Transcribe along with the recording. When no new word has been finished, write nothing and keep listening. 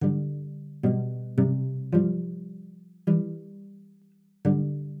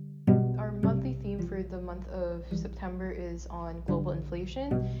of September is on global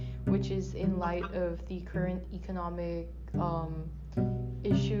inflation, which is in light of the current economic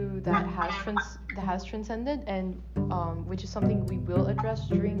issue that has transcended, and which is something we will address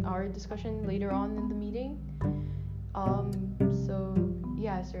during our discussion later on in the meeting. So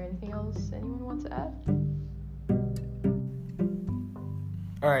yeah, is there anything else anyone wants to add?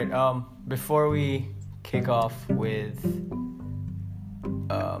 All right. Before we kick off with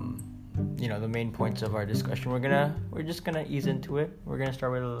the main points of our discussion, we're just gonna ease into it. We're gonna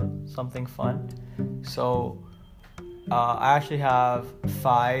start with something fun. So I actually have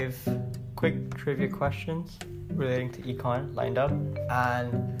 5 quick trivia questions relating to econ lined up,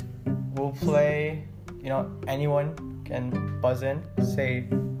 and we'll play. Anyone can buzz in, say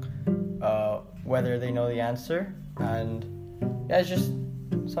whether they know the answer, and yeah, it's just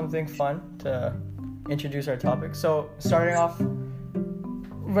something fun to introduce our topic. So starting off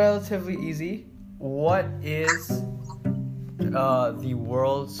relatively easy, what is the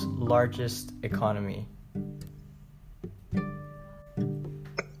world's largest economy?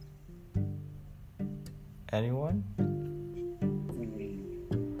 Anyone?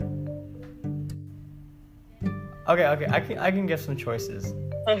 Okay, I can give some choices.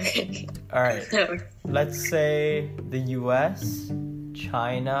 Okay. All right. Let's say the US,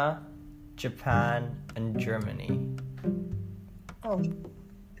 China, Japan, and Germany. Oh.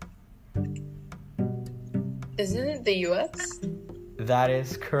 Isn't it the US? That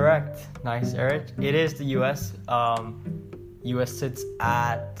is correct. Nice, Eric. It is the US. US sits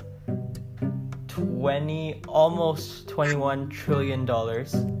at almost $21 trillion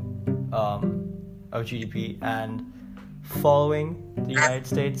of GDP, and following the United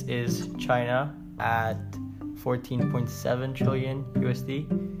States is China at 14.7 trillion USD,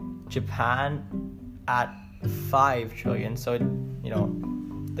 Japan at 5 trillion. So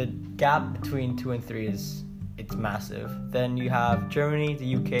the gap between 2 and 3 it's massive. Then you have Germany,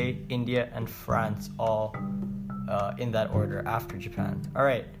 the UK, India, and France all in that order after Japan. All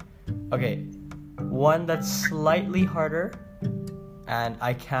right. Okay. One that's slightly harder, and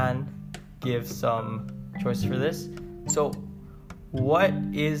I can give some choice for this. So, what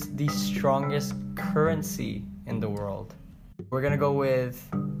is the strongest currency in the world? We're gonna go with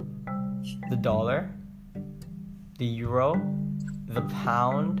the dollar, the euro, the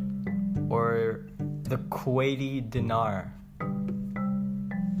pound, or the Kuwaiti dinar.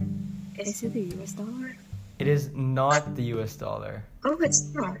 Is it the US dollar? It is not the US dollar. Oh,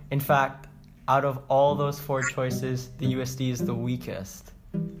 it's not. In fact, out of all those 4 choices, the USD is the weakest.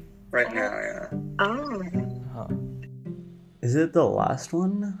 Right now, yeah. Oh. Huh. Is it the last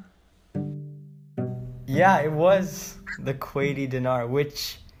one? Yeah, it was the Kuwaiti dinar,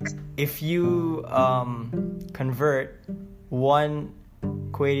 which if you convert, 1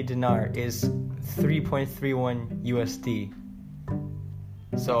 Kuwaiti dinar is 3.31 USD.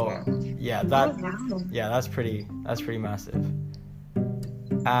 So yeah, that's pretty massive.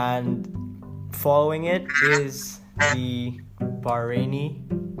 And following it is the Bahraini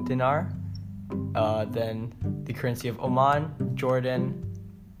dinar, then the currency of Oman, Jordan,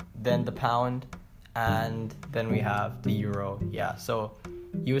 then the pound, and then we have the euro. Yeah, so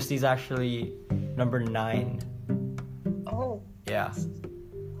USD is actually number 9. Oh. Yeah.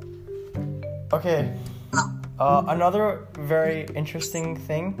 Okay. Another very interesting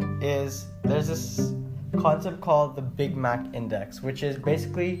thing is there's this concept called the Big Mac Index, which is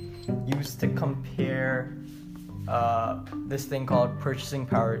basically used to compare this thing called purchasing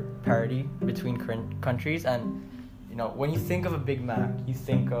power parity between countries. And when you think of a Big Mac, you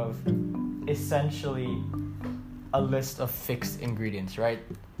think of essentially a list of fixed ingredients, right?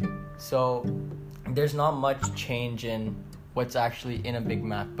 So there's not much change in what's actually in a Big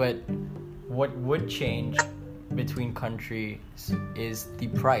Mac, but what would change between countries is the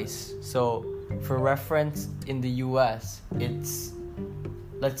price. So for reference, in the US, it's,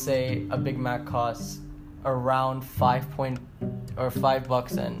 let's say a Big Mac costs around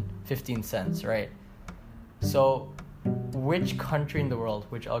 $5.15, right? So which country in the world,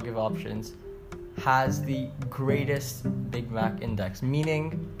 which I'll give options, has the greatest Big Mac index,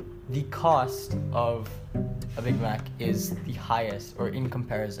 meaning the cost of a Big Mac is the highest, or in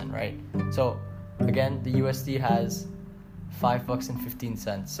comparison, right? So again, the USD has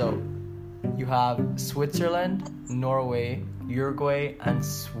 $5.15. So you have Switzerland, Norway, Uruguay, and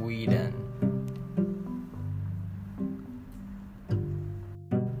Sweden.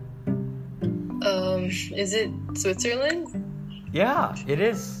 Is it Switzerland? Yeah, it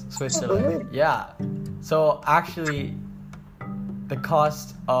is Switzerland. Yeah. So actually, the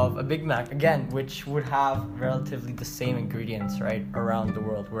cost of a Big Mac, again, which would have relatively the same ingredients, right, around the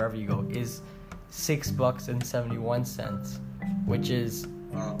world, wherever you go, is $6.71, which is,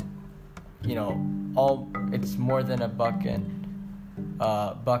 Wow. it's more than $1 and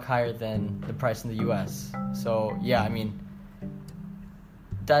buck higher than the price in the U.S. So yeah, I mean,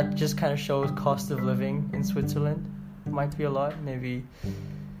 that just kind of shows cost of living in Switzerland might be a lot. Maybe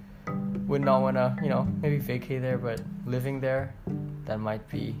would not want to, maybe vacate there, but living there, that might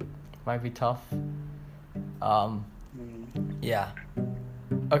be tough. Yeah.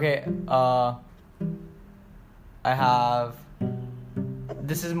 Okay.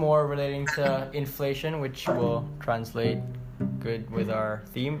 This is more relating to inflation, which will translate good with our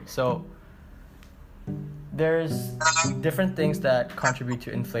theme. So there's different things that contribute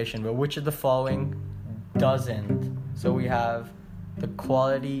to inflation, but which of the following doesn't? So we have the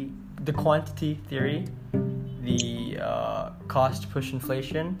quantity theory, the cost push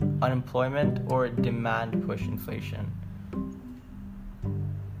inflation, unemployment, or demand push inflation.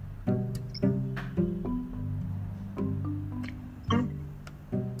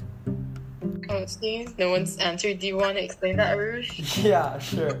 Oh, Steve, no one's answered. Do you want to explain that, Arush? Yeah,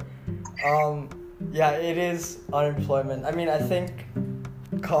 sure. Yeah, it is unemployment. I mean, I think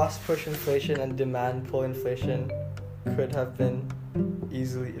cost push inflation and demand pull inflation could have been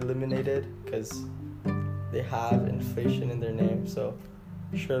easily eliminated because they have inflation in their name, so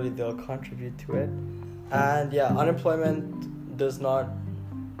surely they'll contribute to it. And yeah, unemployment does not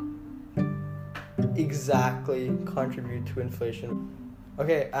exactly contribute to inflation.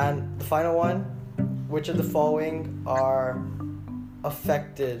 Okay, and the final one, which of the following are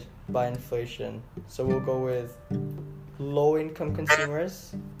affected by inflation? So we'll go with low-income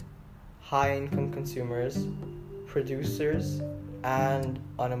consumers, high-income consumers, producers, and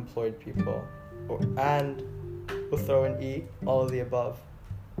unemployed people. And we'll throw in E, all of the above.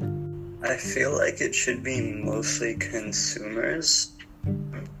 I feel like it should be mostly consumers.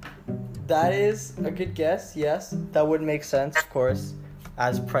 That is a good guess, yes. That would make sense, of course.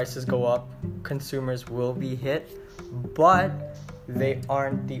 As prices go up, consumers will be hit, but they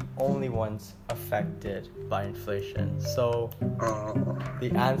aren't the only ones affected by inflation. So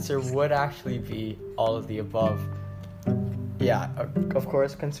the answer would actually be all of the above. Yeah, of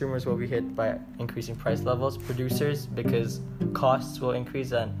course, consumers will be hit by increasing price levels. Producers, because costs will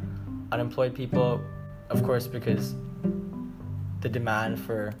increase, and unemployed people, of course, because the demand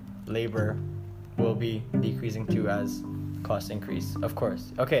for labor will be decreasing too as costs increase, of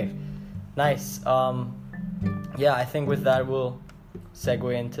course. Okay, nice. Yeah, I think with that we'll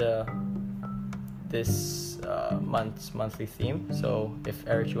segue into this monthly theme. So if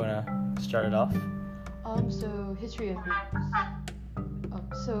Eric, you wanna start it off? So history of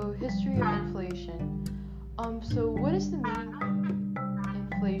inflation. So what is the meaning of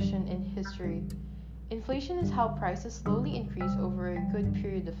inflation in history? Inflation is how prices slowly increase over a good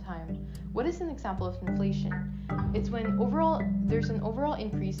period of time. What is an example of inflation? It's when there's an overall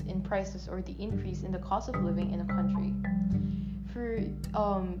increase in prices or the increase in the cost of living in a country. For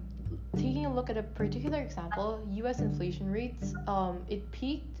taking a look at a particular example, U.S. inflation rates, it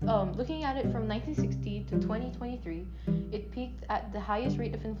peaked, looking at it from 1960 to 2023, it peaked at the highest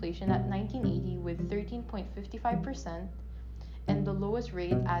rate of inflation at 1980 with 13.55%, and the lowest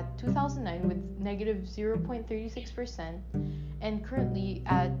rate at 2009 with negative 0.36%, and currently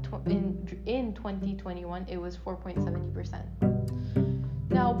in 2021 it was 4.70%.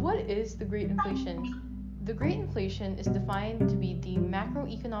 Now, what is the Great Inflation? The Great Inflation is defined to be the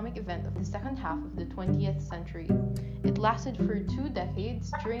macroeconomic event of the second half of the 20th century. It lasted for 2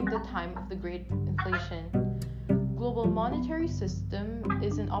 decades during the time of the Great Inflation. Global monetary system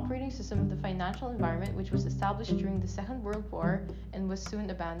is an operating system of the financial environment which was established during the Second World War and was soon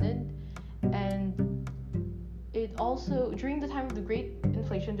abandoned. And it also, during the time of the Great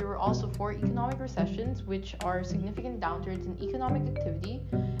Inflation, there were also 4 economic recessions, which are significant downturns in economic activity,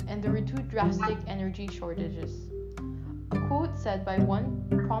 and there were 2 drastic energy shortages. A quote said by one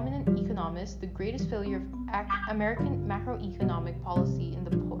prominent economist, the greatest failure of American macroeconomic policy in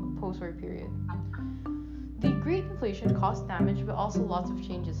the post-war period. The Great Inflation caused damage, but also lots of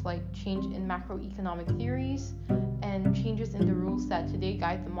changes, like change in macroeconomic theories and changes in the rules that today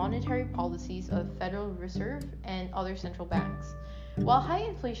guide the monetary policies of Federal Reserve and other central banks. While high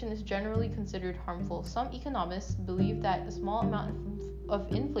inflation is generally considered harmful, some economists believe that a small amount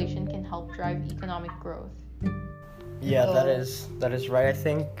of inflation can help drive economic growth. Yeah, that is right. I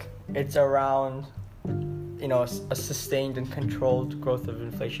think it's around, a sustained and controlled growth of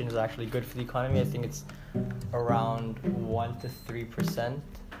inflation is actually good for the economy. I think it's around 1 to 3%.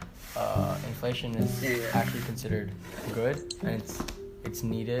 Inflation is actually considered good, and it's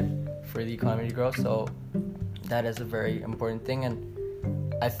needed for the economy to grow. So that is a very important thing,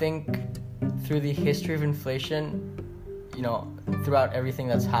 and I think through the history of inflation, throughout everything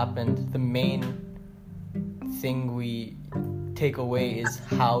that's happened, the main thing we take away is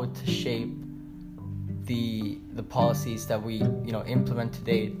how to shape the policies that we implement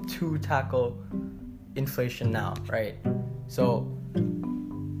today to tackle inflation now, right? So,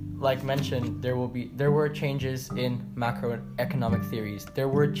 like mentioned, there were changes in macroeconomic theories. There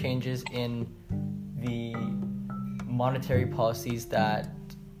were changes in the monetary policies that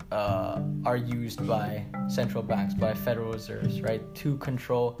are used by central banks, by Federal Reserves, right, to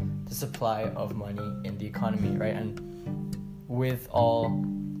control the supply of money in the economy, right? And with all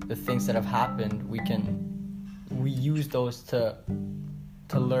the things that have happened, we use those to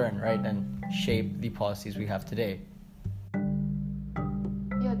learn, right, and shape the policies we have today.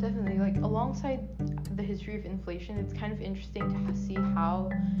 Yeah, definitely. Like, alongside the history of inflation, it's kind of interesting to see how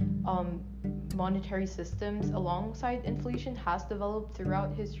monetary systems alongside inflation has developed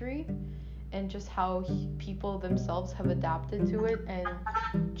throughout history, and just how people themselves have adapted to it and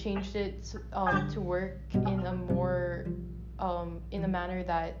changed it to work in a more in a manner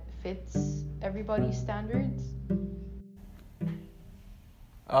that fits everybody's standards.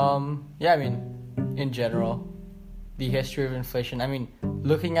 In general, the history of inflation,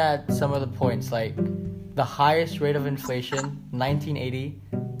 looking at some of the points, like the highest rate of inflation, 1980,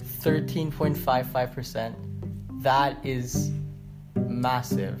 13.55%. That is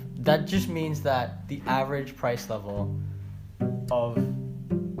massive. That just means that the average price level of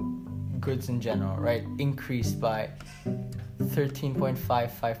goods in general, right, increased by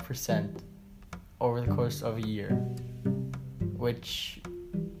 13.55% over the course of a year, which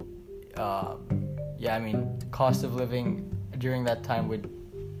cost of living during that time would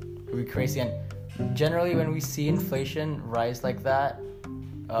be crazy. And generally, when we see inflation rise like that,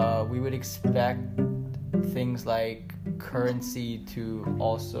 we would expect things like currency to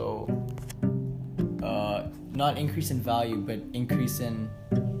also not increase in value, but increase in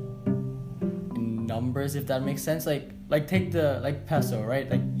numbers, if that makes sense. Like take the peso, right?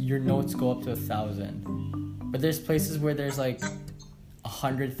 Like, your notes go up to 1,000, but there's places where there's like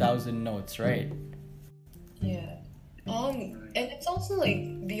 100,000 notes, right? Yeah. And it's also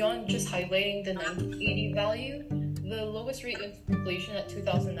like beyond just highlighting the 1980 value, the lowest rate of inflation at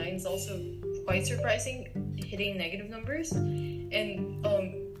 2009 is also quite surprising, hitting negative numbers. And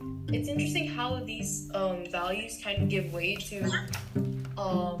it's interesting how these values kind of give way to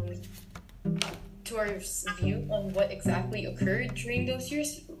our view on what exactly occurred during those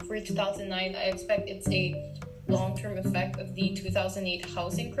years. For 2009, I expect it's a long-term effect of the 2008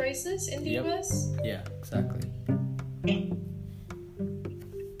 housing crisis in the US. Yeah, exactly.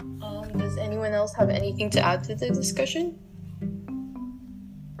 Does anyone else have anything to add to the discussion?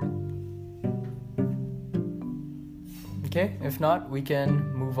 Okay, if not, we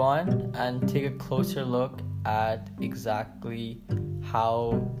can move on and take a closer look at exactly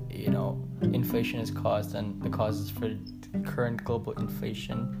how, inflation is caused and the causes for current global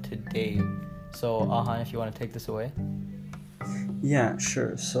inflation today. So, Ahan, if you want to take this away. Yeah,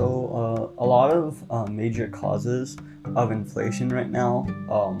 sure. So, a lot of major causes of inflation right now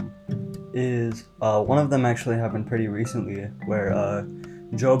is one of them actually happened pretty recently, where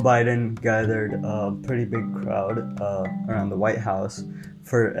Joe Biden gathered a pretty big crowd around the White House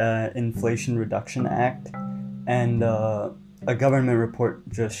for Inflation Reduction Act, and a government report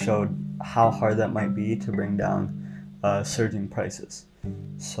just showed how hard that might be to bring down surging prices.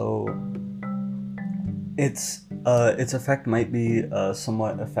 So its effect might be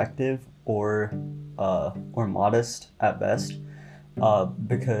somewhat effective or modest at best,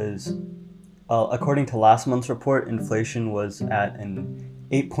 because according to last month's report, inflation was at an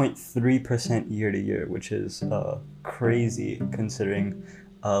 8.3% year to year, which is crazy considering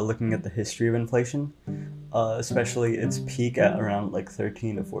looking at the history of inflation, especially its peak at around like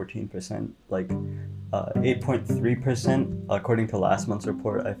 13 to 14%. Like 8.3% according to last month's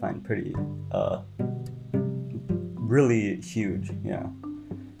report, I find pretty really huge, yeah.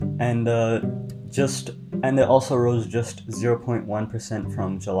 And and it also rose just 0.1%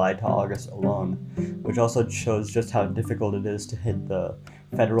 from July to August alone, which also shows just how difficult it is to hit the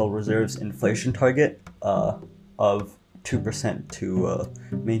Federal Reserve's inflation target of 2% to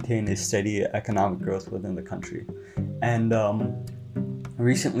maintain a steady economic growth within the country. And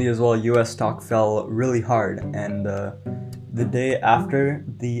recently as well, U.S. stock fell really hard, and the day after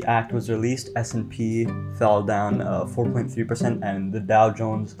the act was released, S&P fell down 4.3%, and the Dow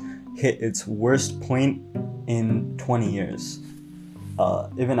Jones hit its worst point in 20 years,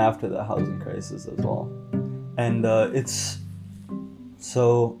 even after the housing crisis as well. And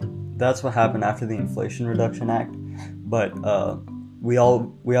so that's what happened after the Inflation Reduction Act. But we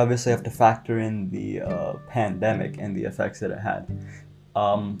obviously have to factor in the pandemic and the effects that it had,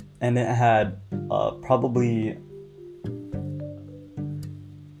 and it had probably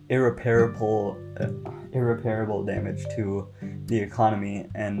irreparable damage to the economy,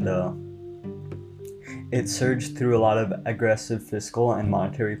 and it surged through a lot of aggressive fiscal and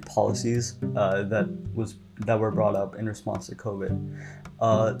monetary policies that were brought up in response to COVID.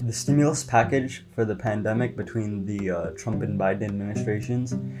 The stimulus package for the pandemic between the Trump and Biden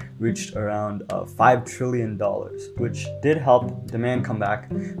administrations reached around $5 trillion, which did help demand come back,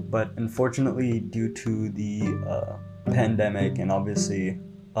 but unfortunately, due to the pandemic and obviously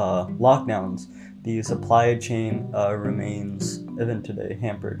lockdowns, the supply chain remains, even today,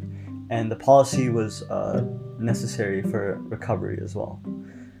 hampered, and the policy was necessary for recovery as well.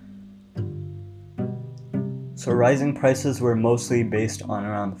 So rising prices were mostly based on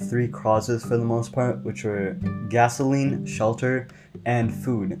around 3 causes for the most part, which were gasoline, shelter, and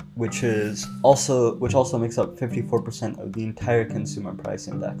food, which also makes up 54% of the entire consumer price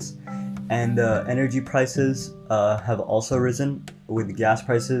index. And energy prices have also risen, with gas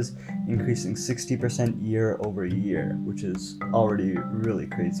prices increasing 60% year over year, which is already really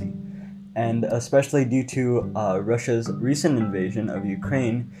crazy. And especially due to Russia's recent invasion of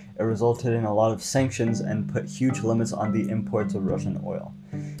Ukraine, it resulted in a lot of sanctions and put huge limits on the imports of Russian oil.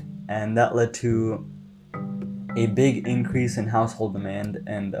 And that led to a big increase in household demand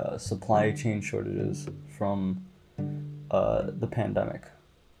and supply chain shortages from the pandemic.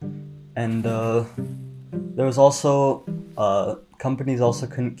 And there was also, companies also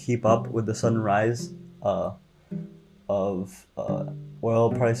couldn't keep up with the sudden rise of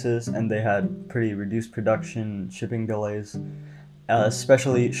oil prices, and they had pretty reduced production, shipping delays,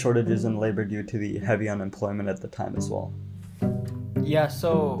 especially shortages in labor due to the heavy unemployment at the time as well. Yeah,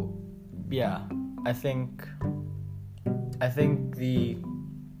 so I think the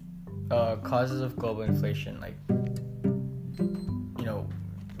causes of global inflation, like,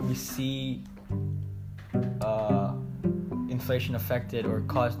 we see inflation affected or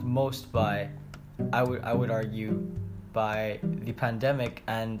caused most by, I would argue, by the pandemic,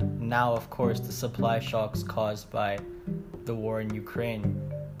 and now of course the supply shocks caused by the war in Ukraine,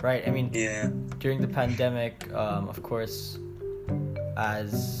 right? I mean, during the pandemic, of course,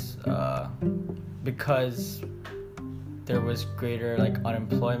 because there was greater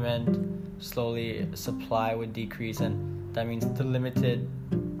unemployment, slowly supply would decrease, and that means the limited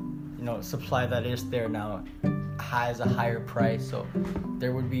supply that is there now has a higher price, so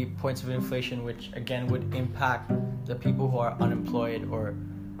there would be points of inflation which again would impact the people who are unemployed or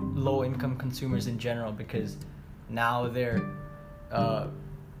low income consumers in general, because now their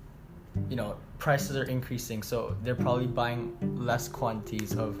prices are increasing, so they're probably buying less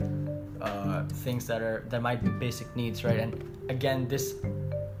quantities of things that might be basic needs, right? And again, this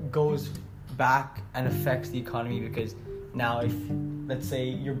goes back and affects the economy, because now if, let's say,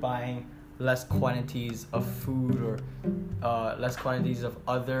 you're buying less quantities of food or less quantities of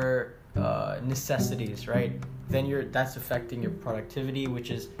other necessities, right? Then that's affecting your productivity,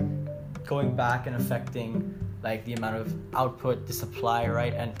 which is going back and affecting the amount of output, the supply,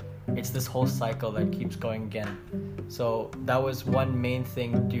 right? And it's this whole cycle that keeps going again. So that was one main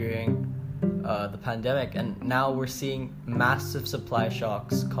thing during the pandemic, and now we're seeing massive supply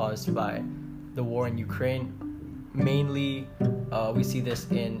shocks caused by the war in Ukraine. Mainly, we see this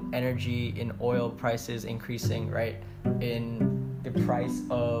in energy, in oil prices increasing, right? In the price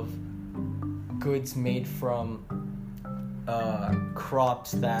of goods made from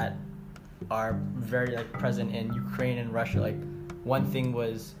crops that are very present in Ukraine and Russia. One thing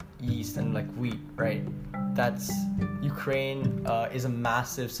was yeast and wheat, right? That's Ukraine is a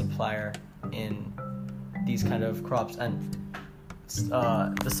massive supplier in these kind of crops, and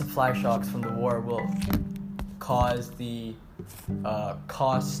the supply shocks from the war will cause the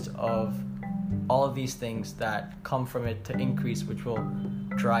cost of all of these things that come from it to increase, which will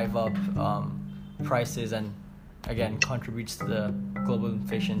drive up prices and again contributes to the global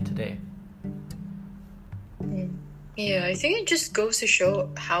inflation today. Yeah, I think it just goes to show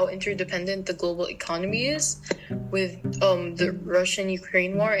how interdependent the global economy is with the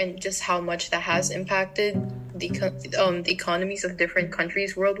Russian-Ukraine war, and just how much that has impacted the economies of different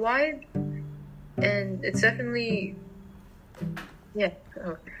countries worldwide. And it's definitely, the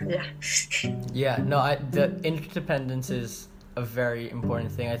interdependence is a very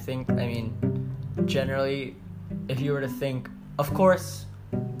important thing. I mean, generally, if you were to think, of course,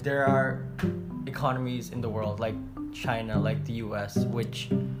 there are economies in the world like China, like the US, which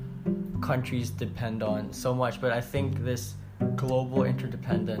countries depend on so much, but I think this global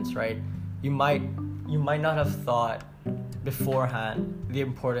interdependence, right? You might not have thought beforehand the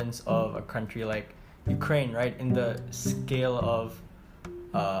importance of a country like Ukraine, right, in the scale of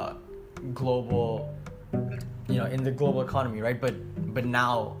global, in the global economy, right? But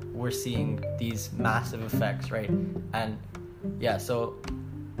now we're seeing these massive effects, right? And yeah, so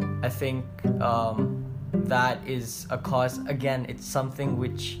I think that is a cause. Again, it's something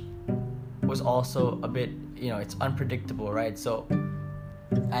which was also a bit, it's unpredictable, right? So,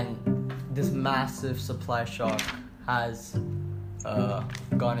 and this massive supply shock has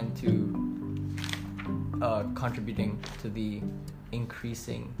gone into contributing to the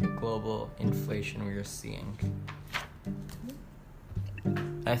increasing global inflation we are seeing.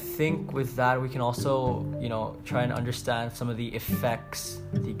 I think with that we can also, try and understand some of the effects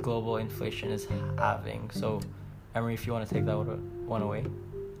the global inflation is having. So, Emery, if you want to take that one away.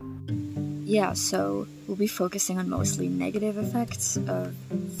 Yeah, so we'll be focusing on mostly negative effects of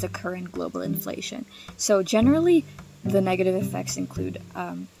the current global inflation. So generally, the negative effects include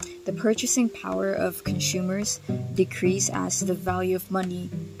the purchasing power of consumers decrease as the value of money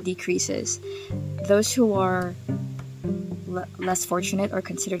decreases. Those who are less fortunate or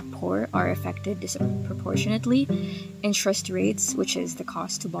considered poor are affected disproportionately. Interest rates, which is the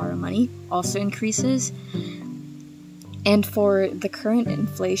cost to borrow money, also increases. And for the current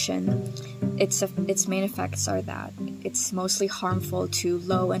inflation, its main effects are that it's mostly harmful to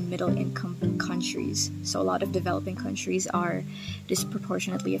low and middle income countries. So a lot of developing countries are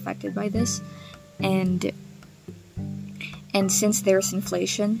disproportionately affected by this. And since there's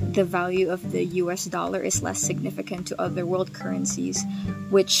inflation, the value of the US dollar is less significant to other world currencies,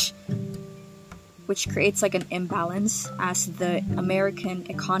 which creates like an imbalance as the American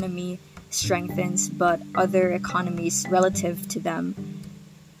economy strengthens, but other economies relative to them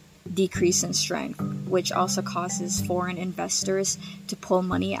decrease in strength, which also causes foreign investors to pull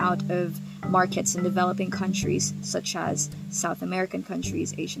money out of markets in developing countries such as South American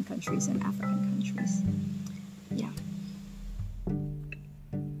countries, Asian countries, and African countries.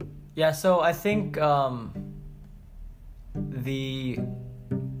 Yeah, so I think the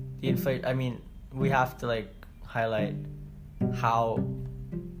inflation, I mean, we have to highlight how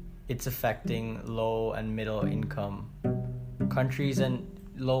it's affecting low and middle income countries and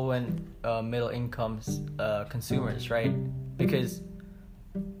low and middle income consumers, right? Because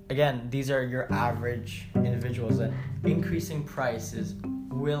again, these are your average individuals, and increasing prices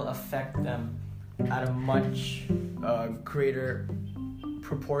will affect them at a much greater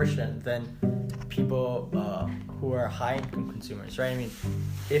proportion than people who are high income consumers, right? I mean,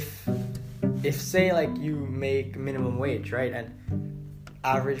 if say you make minimum wage, right, and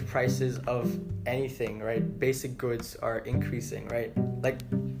average prices of anything, right, basic goods are increasing, right?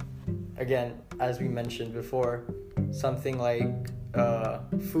 Again, as we mentioned before, something like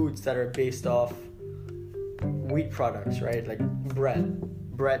foods that are based off wheat products, right, like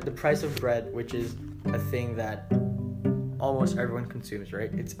bread, the price of bread, which is a thing that almost everyone consumes,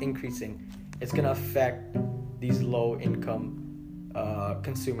 right, it's increasing. It's gonna affect these low income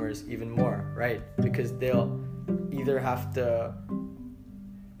consumers even more, right, because they'll either have to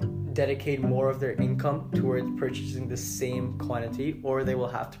dedicate more of their income towards purchasing the same quantity, or they will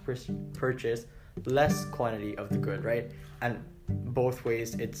have to purchase less quantity of the good, right? And both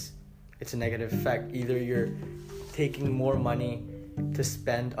ways it's a negative effect. Either you're taking more money to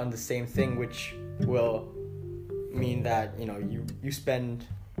spend on the same thing, which will mean that you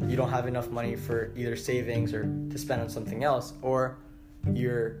don't have enough money for either savings or to spend on something else, or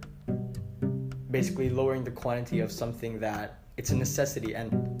you're basically lowering the quantity of something that it's a necessity.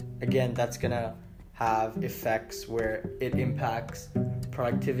 And again, that's gonna have effects where it impacts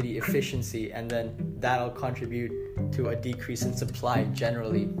productivity, efficiency, and then that'll contribute to a decrease in supply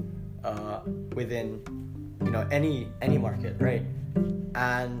generally within any market, right?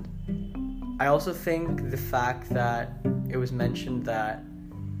 And I also think the fact that it was mentioned that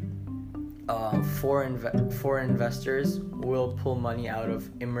foreign investors will pull money out of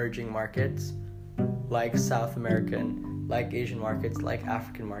emerging markets like South American, like Asian markets, like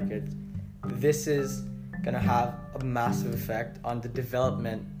African markets. This is going to have a massive effect on the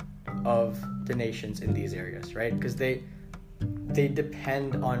development of the nations in these areas, right? Because they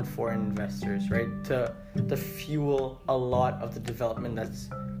depend on foreign investors, right, to fuel a lot of the development that's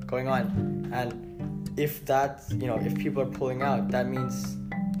going on. And if that's, if people are pulling out, that means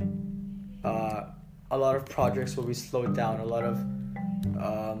a lot of projects will be slowed down. A lot of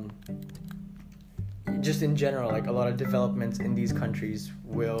just in general, a lot of developments in these countries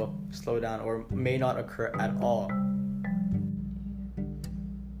will slow down or may not occur at all.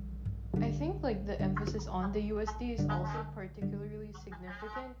 I think the emphasis on the USD is also particularly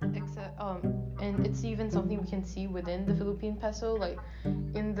significant, and it's even something we can see within the Philippine peso. Like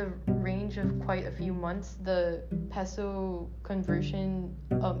in the range of quite a few months, the peso conversion,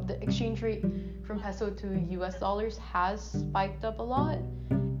 the exchange rate from peso to US dollars has spiked up a lot.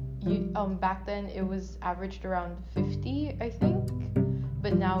 Back then it was averaged around 50, I think,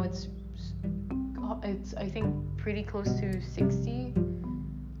 but now it's I think pretty close to 60.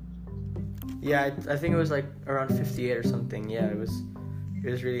 Yeah, I think it was like around 58 or something. Yeah, it was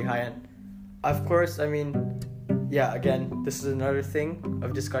really high. And of course, I mean, yeah, again, this is another thing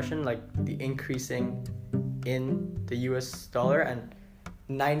of discussion, like the increasing in the US dollar, and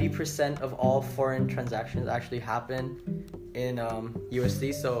 90% of all foreign transactions actually happen in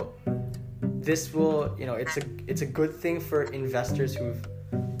USD. So this will, it's a good thing for investors who've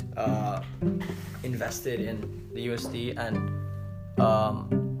invested in the USD, and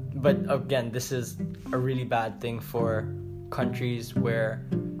but again, this is a really bad thing for countries where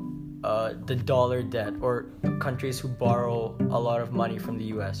the dollar debt, or countries who borrow a lot of money from the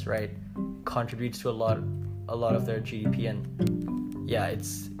US, right, contributes to a lot of their GDP, and yeah,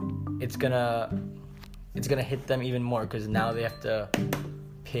 it's gonna hit them even more, because now they have to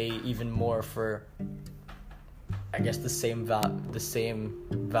pay even more for, I guess, the same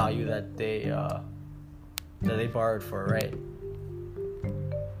value that they borrowed for, right?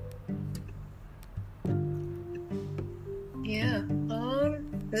 Yeah.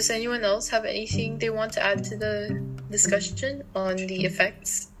 Does anyone else have anything they want to add to the discussion on the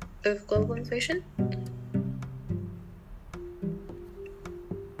effects of global inflation?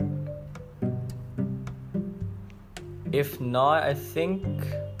 If not, I think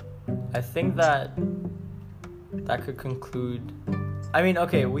that could conclude. I mean,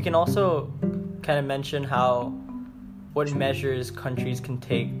 okay, we can also kind of mention what measures countries can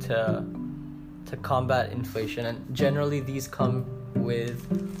take to combat inflation, and generally these come with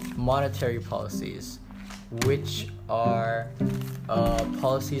monetary policies, which are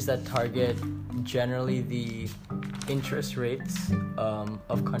policies that target generally the interest rates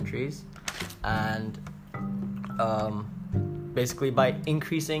of countries, and basically by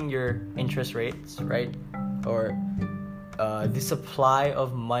increasing your interest rates, right, or the supply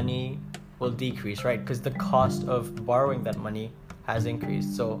of money will decrease, right, because the cost of borrowing that money has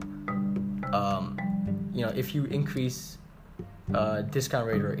increased. So if you increase discount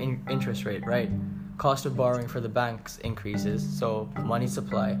rate or interest rate, right, cost of borrowing for the banks increases, so money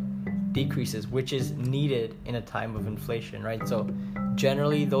supply decreases, which is needed in a time of inflation, right? So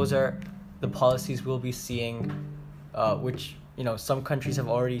generally those are the policies we'll be seeing, which some countries have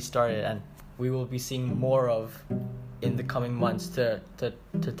already started, and we will be seeing more of in the coming months to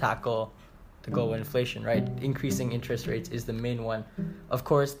tackle the global inflation, right? Increasing interest rates is the main one. Of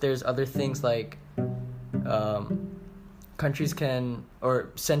course, there's other things like countries can, or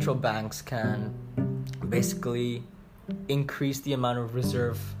central banks can, basically increase the amount of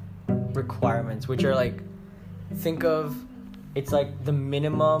reserve requirements, which are like, it's like the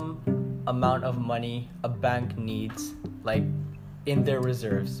minimum amount of money a bank needs, like in their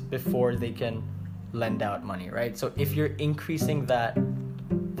reserves, before they can lend out money, right? So if you're increasing that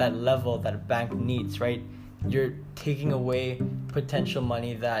level that a bank needs, right, you're taking away potential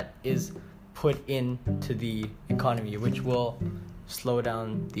money that is put into the economy, which will slow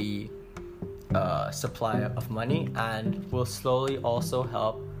down the supply of money, and will slowly also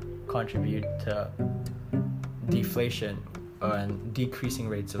help contribute to deflation and decreasing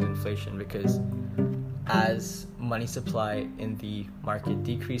rates of inflation, because as money supply in the market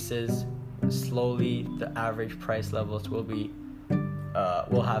decreases, slowly the average price levels will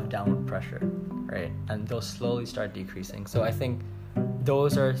have downward pressure, right, and they'll slowly start decreasing. So I think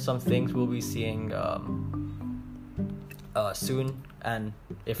those are some things we'll be seeing soon, and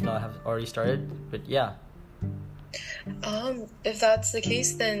if not have already started. But yeah. If that's the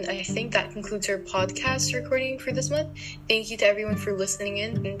case, then I think that concludes our podcast recording for this month. Thank you to everyone for listening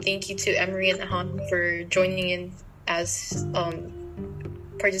in, and thank you to Emery and Ahan for joining in as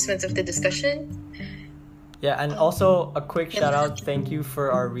participants of the discussion. Yeah, and also a quick shout out, thank you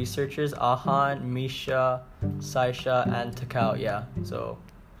for our researchers, Ahan, Misha, Saisha, and Takao. Yeah, so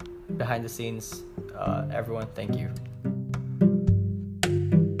behind the scenes, everyone, thank you.